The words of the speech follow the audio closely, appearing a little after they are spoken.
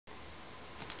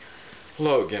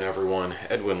Hello again everyone,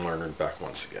 Edwin Learnard back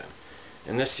once again.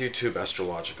 In this YouTube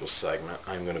astrological segment,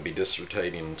 I'm going to be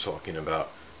dissertating and talking about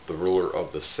the ruler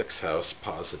of the 6th house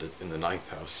posited in the 9th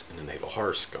house in the natal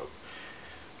horoscope.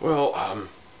 Well,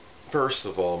 first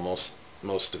of all,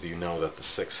 most of you know that the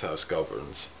 6th house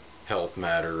governs health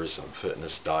matters,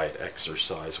 fitness, diet,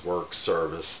 exercise, work,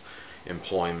 service,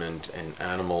 employment, and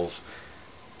animals.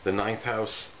 The 9th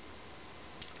house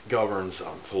governs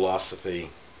philosophy,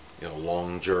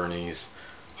 long journeys,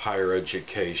 higher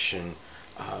education,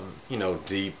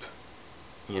 deep,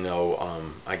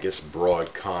 I guess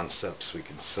broad concepts, we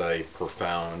could say,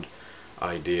 profound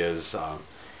ideas,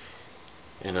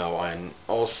 and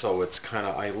also it's kind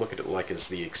of, I look at it like as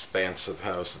the expansive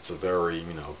house. It's a very,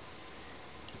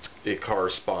 it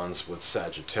corresponds with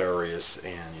Sagittarius,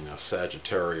 and,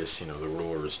 Sagittarius, the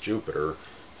ruler is Jupiter,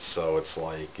 so it's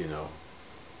like,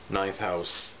 9th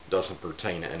house doesn't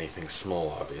pertain to anything small,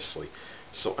 obviously.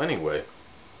 So anyway,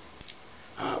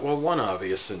 well, one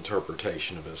obvious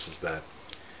interpretation of this is that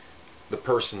the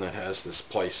person that has this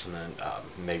placement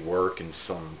may work in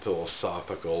some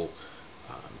philosophical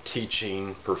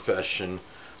teaching profession,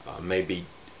 maybe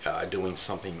doing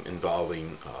something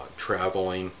involving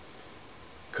traveling,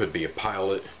 could be a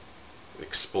pilot,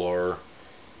 explorer,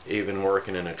 even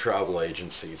working in a travel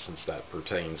agency, since that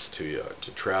pertains to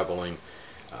traveling.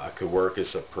 Could work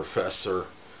as a professor,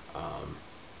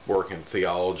 work in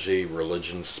theology,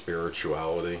 religion,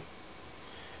 spirituality,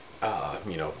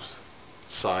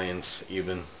 science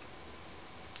even.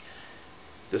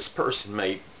 This person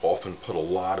may often put a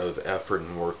lot of effort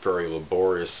and work very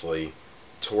laboriously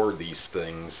toward these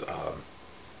things,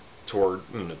 toward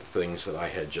the things that I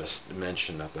had just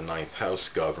mentioned that the 9th house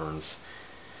governs.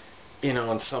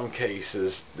 In some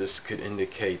cases, this could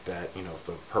indicate that, if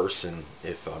a person,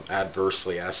 if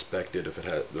adversely aspected, if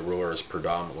the ruler has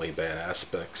predominantly bad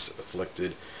aspects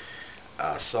afflicted,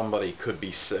 somebody could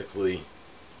be sickly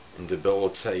and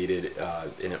debilitated,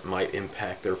 and it might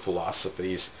impact their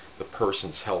philosophies. The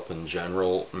person's health in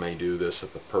general may do this.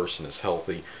 If the person is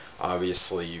healthy,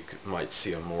 obviously you might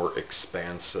see a more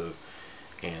expansive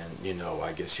and,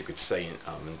 I guess you could say,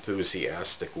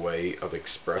 enthusiastic way of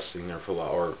expressing their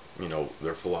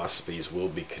their philosophies will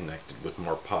be connected with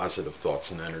more positive thoughts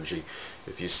and energy.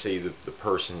 If you see that the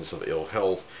person is of ill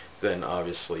health, then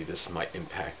obviously this might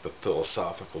impact the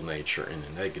philosophical nature in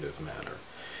a negative manner.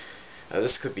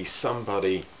 This could be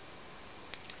somebody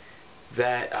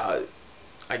that,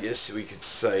 I guess we could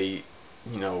say,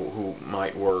 who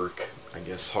might work, I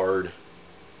guess, hard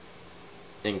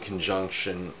in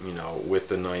conjunction, with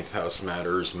the 9th house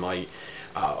matters, might,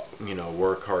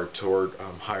 work hard toward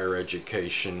higher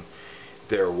education.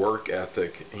 Their work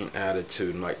ethic and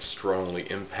attitude might strongly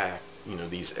impact,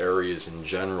 these areas in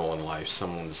general in life.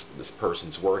 This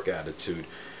person's work attitude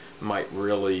might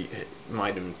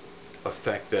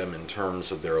affect them in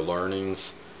terms of their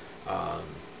learnings,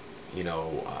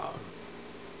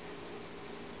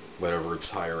 whatever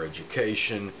it's higher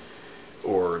education,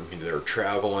 or they're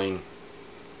traveling.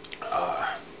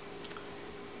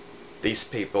 These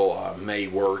people may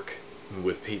work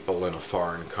with people in a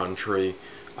foreign country,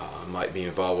 might be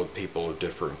involved with people of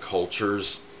different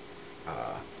cultures.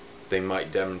 They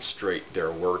might demonstrate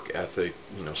their work ethic,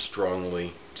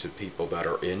 strongly to people that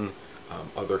are in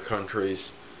other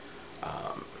countries.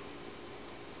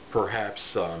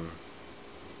 Perhaps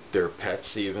their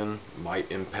pets even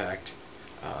might impact,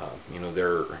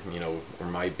 or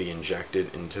might be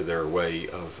injected into their way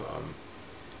of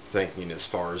thinking as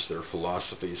far as their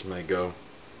philosophies may go.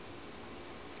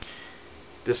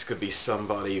 This could be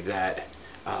somebody that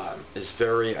is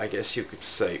very, I guess you could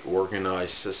say,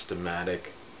 organized,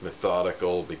 systematic,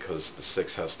 methodical, because the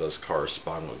 6th house does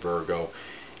correspond with Virgo,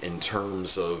 in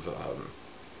terms of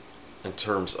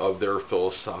their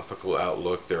philosophical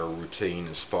outlook, their routine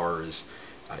as far as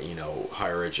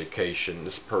higher education.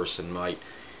 This person might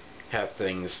have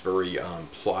things very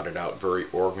plotted out, very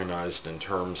organized in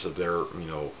terms of their,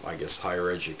 I guess, higher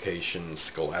education,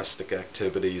 scholastic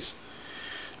activities.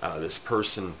 This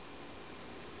person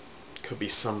could be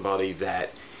somebody that,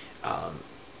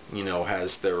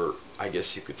 has their, I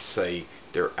guess you could say,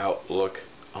 their outlook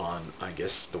on, I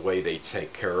guess, the way they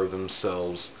take care of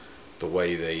themselves, the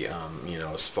way they,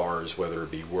 as far as whether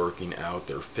it be working out,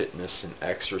 their fitness and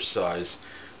exercise,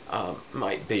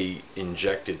 might be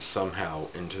injected somehow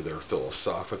into their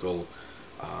philosophical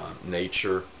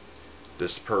nature.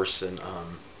 This person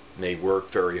may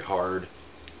work very hard,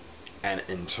 and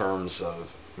in terms of,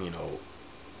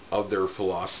 of their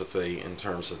philosophy, in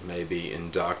terms of maybe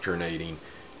indoctrinating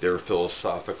their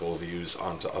philosophical views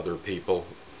onto other people.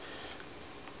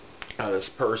 This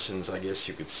person's, I guess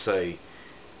you could say,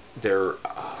 their,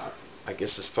 I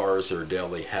guess as far as their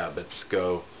daily habits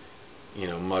go,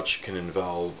 much can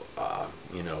involve,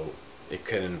 it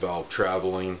can involve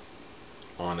traveling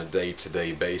on a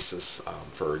day-to-day basis.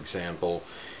 For example,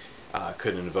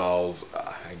 could involve,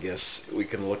 I guess we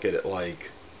can look at it like,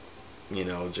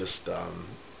 just,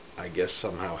 I guess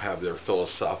somehow have their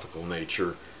philosophical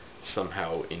nature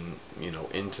somehow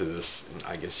into this,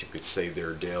 I guess you could say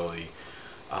their daily,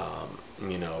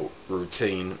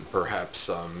 routine, perhaps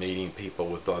meeting people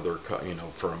with other,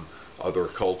 from other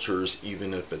cultures,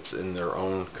 even if it's in their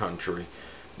own country,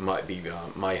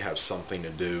 might have something to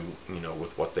do,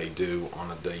 with what they do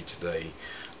on a day-to-day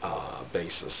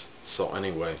basis. So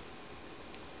anyway,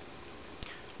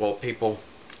 well, people,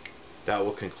 that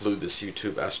will conclude this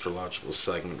YouTube astrological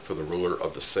segment for the ruler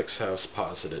of the 6th house,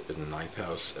 posited in the 9th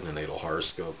house in the natal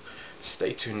horoscope.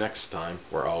 Stay tuned next time,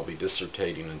 where I'll be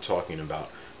dissertating and talking about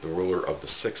the ruler of the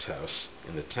 6th house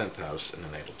in the 10th house in the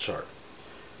natal chart.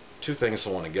 Two things I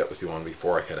want to get with you on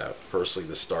before I head out. Firstly,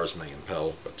 the stars may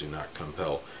impel, but do not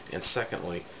compel. And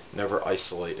secondly, never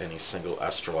isolate any single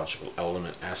astrological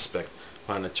element, aspect,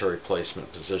 planetary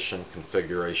placement, position,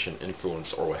 configuration,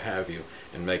 influence, or what have you,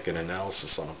 and make an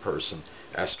analysis on a person,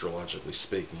 astrologically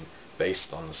speaking,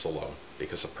 based on this alone.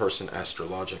 Because a person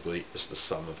astrologically is the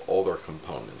sum of all their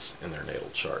components in their natal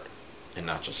chart, and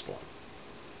not just one.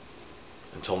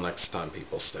 Until next time,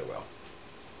 people, stay well.